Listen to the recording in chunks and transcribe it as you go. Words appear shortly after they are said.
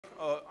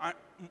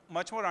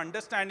much more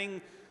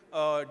understanding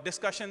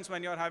discussions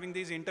when you're having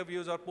these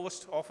interviews or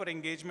post-offer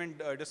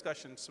engagement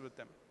discussions with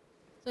them.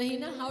 So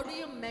Hina, how do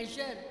you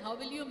measure, how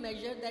will you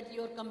measure that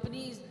your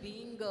company is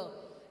being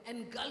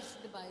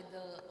engulfed by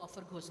the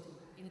offer ghosting,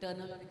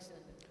 internal or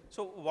external?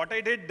 So what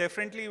I did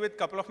differently with a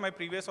couple of my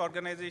previous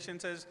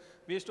organizations is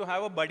we used to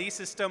have a buddy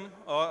system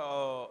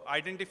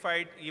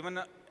identified even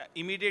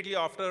immediately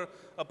after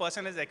a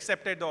person has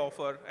accepted the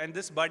offer. And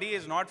this buddy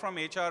is not from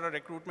HR or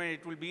recruitment,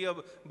 it will be a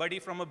buddy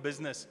from a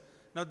business.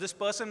 Now this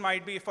person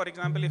might be, for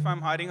example, if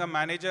I'm hiring a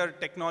manager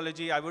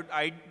technology, I would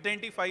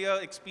identify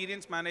an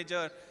experienced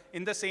manager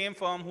in the same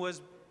firm who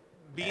has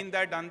been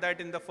that, done that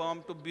in the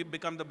firm to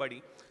become the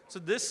buddy. So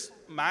this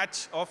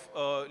match of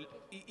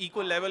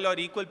equal level or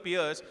equal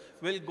peers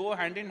will go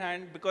hand in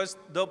hand, because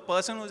the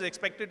person who's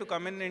expected to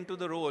come in into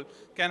the role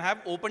can have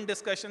open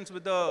discussions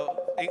with the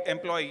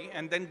employee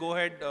and then go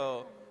ahead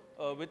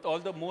with all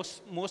the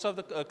most of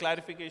the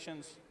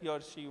clarifications he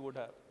or she would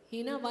have.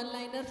 Hina,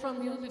 one-liner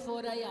from you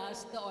before I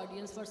ask the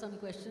audience for some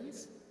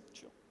questions.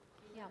 Sure.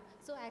 Yeah,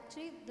 so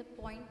actually the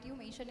point you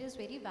mentioned is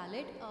very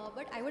valid,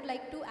 but I would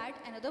like to add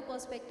another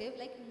perspective.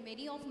 Like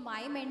many of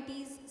my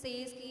mentees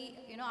says,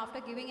 you know,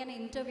 after giving an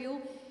interview,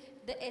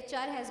 the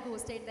HR has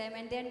ghosted them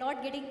and they're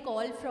not getting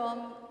call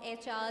from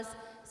HRs.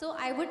 So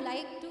I would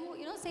like to,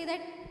 you know, say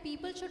that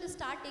people should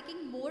start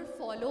taking more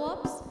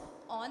follow-ups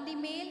on the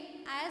mail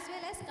as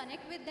well as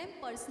connect with them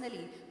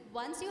personally.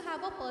 Once you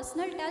have a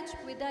personal touch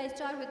with the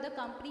HR, with the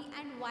company,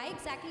 and why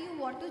exactly you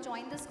want to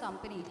join this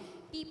company.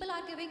 People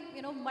are giving,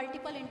 you know,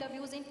 multiple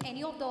interviews in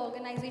any of the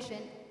organization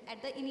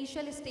at the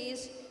initial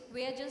stage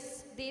where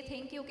just they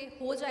think, okay,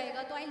 ho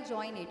jayega, so I'll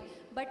join it.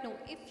 But no,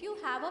 if you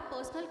have a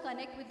personal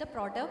connect with the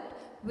product,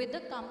 with the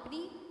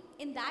company,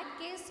 in that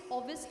case,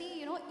 obviously,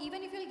 you know,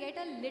 even if you'll get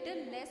a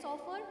little less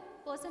offer,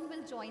 person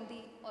will join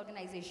the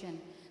organization.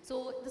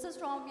 So this is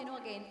from, you know,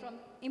 again, from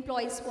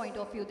employees' point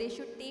of view. They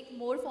should take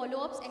more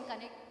follow-ups and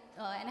connect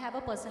and have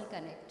a personal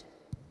connect.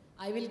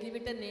 I will give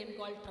it a name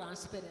called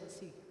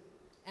transparency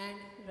and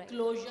Right.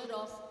 closure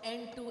of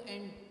end to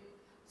end.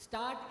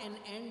 Start and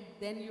end,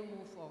 then you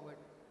move forward.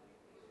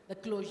 The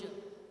closure.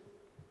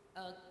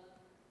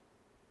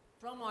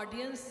 From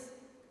audience,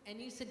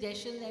 any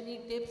suggestions, any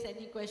tips,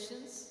 any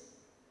questions?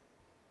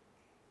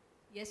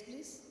 Yes,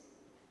 please.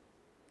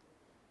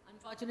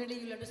 Unfortunately,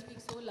 you'll have to speak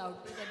so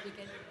loudly that we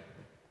can.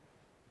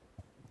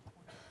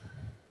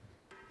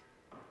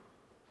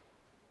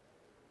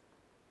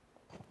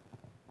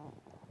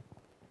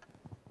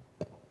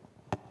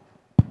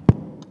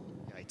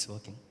 Yeah, it's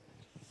working.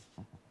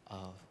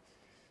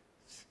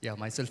 Yeah,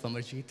 myself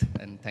Amarjeet,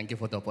 and thank you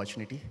for the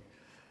opportunity.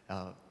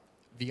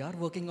 We are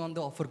working on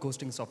the offer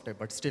ghosting software,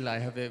 but still I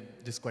have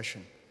this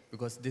question,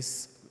 because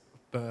this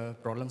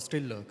problem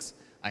still lurks.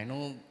 I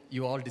know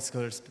you all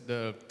discussed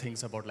the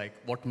things about like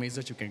what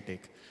measures you can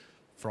take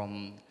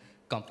from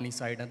company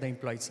side and the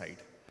employee side.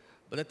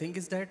 But the thing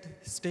is that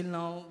still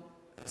now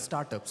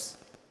startups,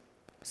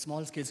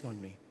 small scale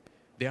company,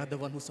 they are the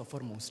one who suffer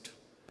most,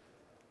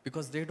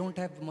 because they don't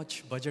have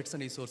much budgets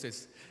and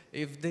resources.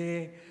 If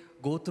they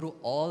go through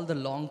all the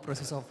long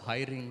process of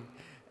hiring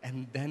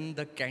and then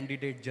the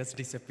candidate just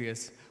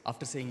disappears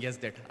after saying yes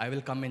that I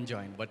will come and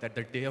join, but at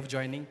the day of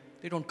joining,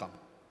 they don't come.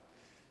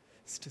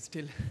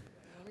 Still,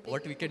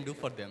 what we can do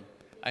for them?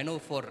 I know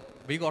for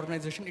big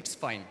organization, it's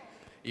fine.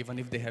 Even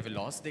if they have a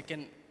loss, they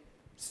can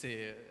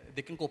say,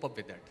 they can cope up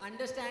with that.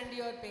 Understand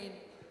your pain.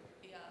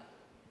 Yeah.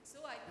 So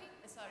I think,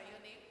 sorry,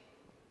 your name?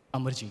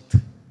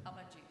 Amarjeet.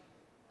 Amarjeet.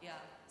 Yeah.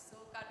 So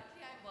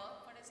currently I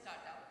work for a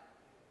startup,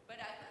 but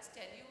I must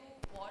tell you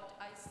what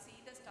I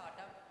see the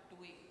startup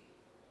doing.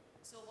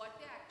 So what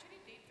they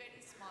actually did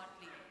very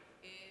smartly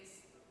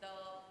is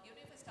you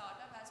know, if a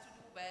startup has to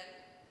do well,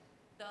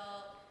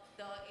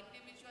 the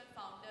individual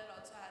founder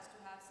also has to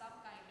have some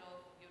kind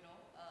of, you know,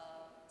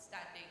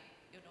 standing,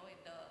 you know, in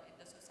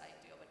the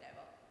society or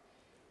whatever.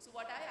 So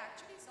what I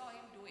actually saw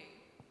him doing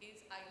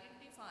is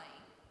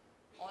identifying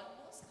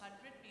almost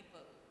 100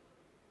 people,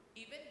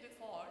 even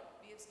before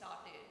we have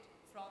started,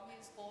 from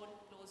his own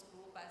close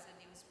group as the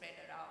news spread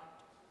around,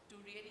 to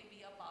really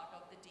be a part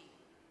of the team.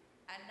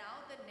 And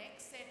now the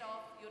next set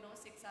of, you know,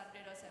 600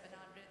 or 700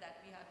 that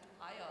we have to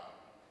hire,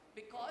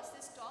 because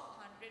this top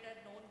 100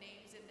 are known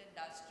names in the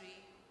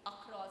industry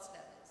across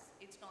levels.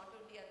 It's not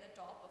only at the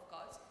top, of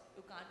course,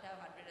 you can't have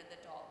 100 at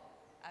the top.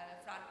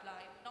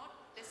 Frontline,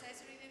 not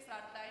necessarily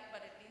frontline,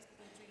 but at least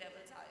 2-3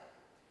 levels higher.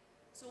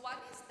 So one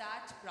is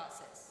that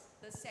process.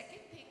 The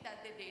second thing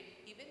that they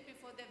did, even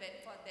before they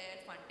went for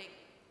their funding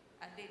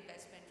and the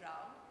investment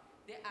round,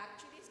 they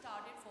actually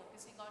started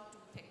focusing on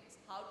two things.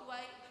 How do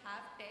I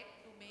have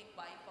tech to make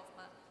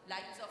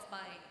lives of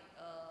my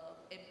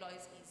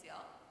employees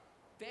easier?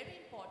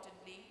 Very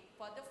importantly,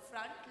 for the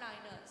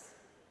frontliners,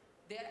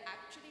 we are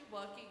actually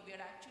working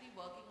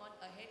on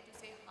ahead to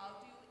say how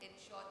do you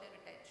ensure the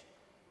retention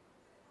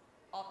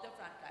of the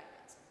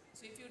frontliners.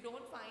 So if you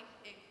don't find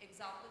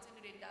examples in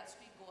your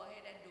industry, go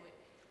ahead and do it.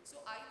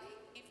 So I think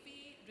if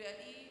we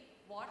really,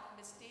 what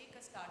mistake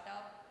a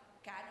startup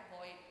can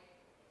avoid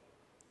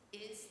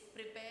is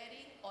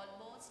preparing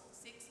almost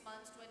 6 months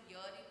months to a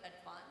year in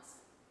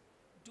advance.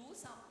 Put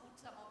some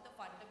of the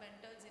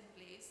fundamentals in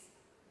place,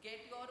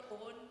 get your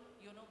own,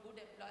 good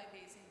employee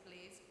base in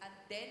place, and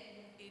then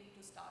move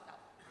into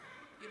startup.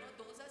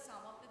 Those are some